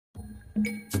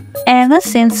Ever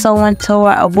seen someone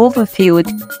tower above a field,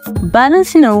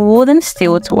 balancing a wooden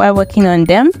stilt while working on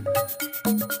them?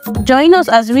 Join us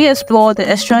as we explore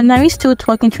the extraordinary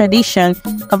stilt-walking tradition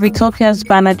of Ethiopia's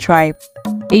Banna tribe,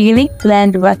 a unique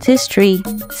blend of artistry,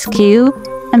 skill,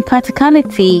 and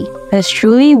practicality that's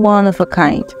truly one of a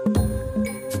kind.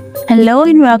 Hello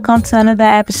and welcome to another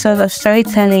episode of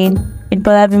Storytelling with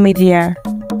Bolabi Media.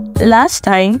 Last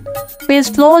time, we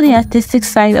explored the artistic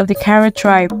side of the Banna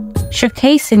tribe,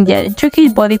 showcasing their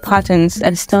intricate body patterns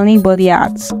and stunning body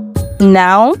arts.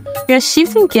 Now, we are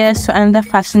shifting gears to another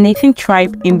fascinating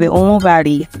tribe in the Omo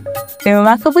Valley, the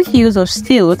remarkable use of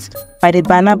stilts by the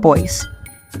Banna boys.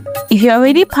 If you're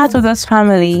already part of this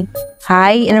family,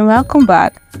 hi and welcome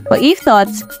back. But if not,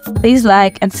 please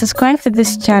like and subscribe to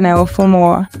this channel for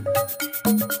more.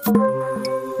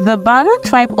 The Banna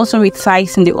tribe also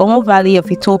resides in the Omo Valley of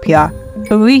Ethiopia,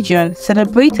 a region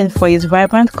celebrated for its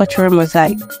vibrant cultural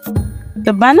mosaic.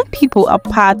 The Banna people are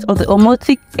part of the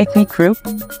Omotic ethnic group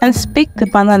and speak the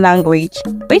Banna language,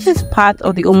 which is part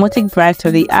of the Omotic branch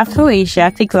of the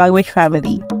Afro-Asiatic language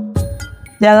family.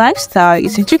 Their lifestyle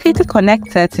is intricately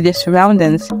connected to their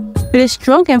surroundings, with a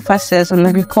strong emphasis on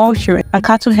agriculture and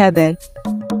cattle herding,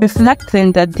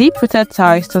 reflecting their deep-rooted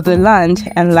ties to the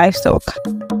land and livestock.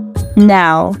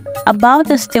 Now, about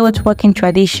the stilt-walking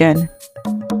tradition.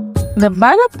 The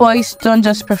Banna boys don't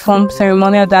just perform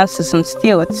ceremonial dances on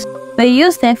stilts, they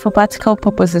use them for practical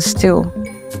purposes too.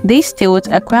 These stilts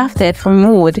are crafted from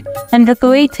wood and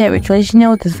decorated with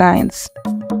traditional designs.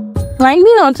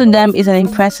 Climbing onto them is an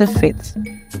impressive feat.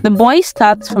 The boy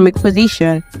starts from a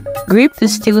position, grip the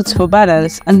stilts for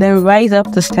balance, and then rise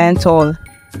up to stand tall.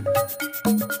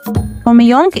 From a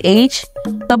young age,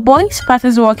 the boys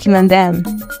practice walking on them,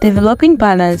 developing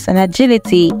balance and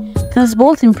agility that's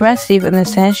both impressive and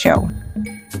essential.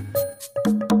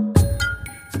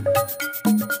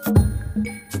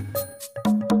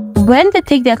 When they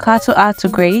take their cattle out to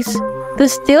graze, the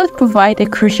stilts provide a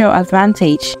crucial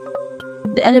advantage.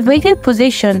 The elevated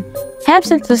position helps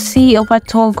them to see over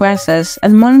tall grasses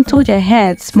and monitor their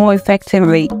heads more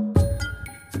effectively.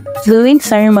 During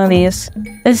ceremonies,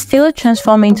 the stilts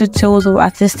transform into tools of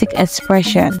artistic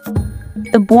expression.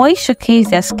 The boys showcase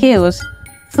their skills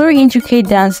through intricate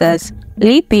dances,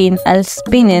 leaping and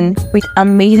spinning with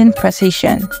amazing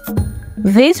precision.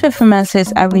 These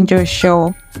performances aren't just a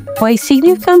show, but a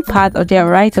significant part of their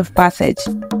rite of passage,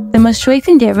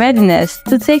 demonstrating their readiness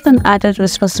to take on adult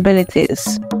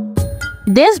responsibilities.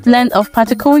 This blend of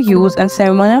practical use and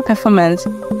ceremonial performance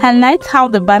highlights how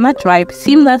the Banna tribe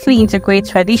seamlessly integrates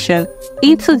tradition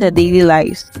into their daily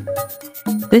lives.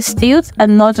 The stilts are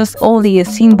not just only a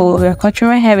symbol of their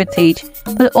cultural heritage,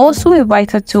 but also a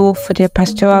vital tool for their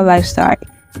pastoral lifestyle.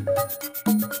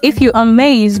 If you're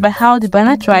amazed by how the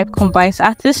Banna tribe combines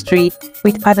artistry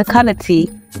with practicality,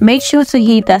 make sure to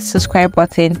hit that subscribe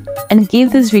button and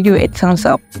give this video a thumbs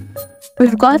up.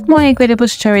 We've got more incredible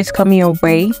stories coming your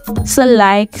way, so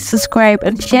like, subscribe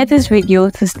and share this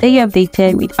video to stay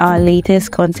updated with our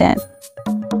latest content.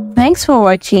 Thanks for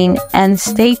watching and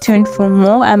stay tuned for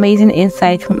more amazing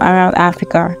insights from around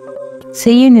Africa.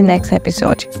 See you in the next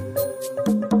episode.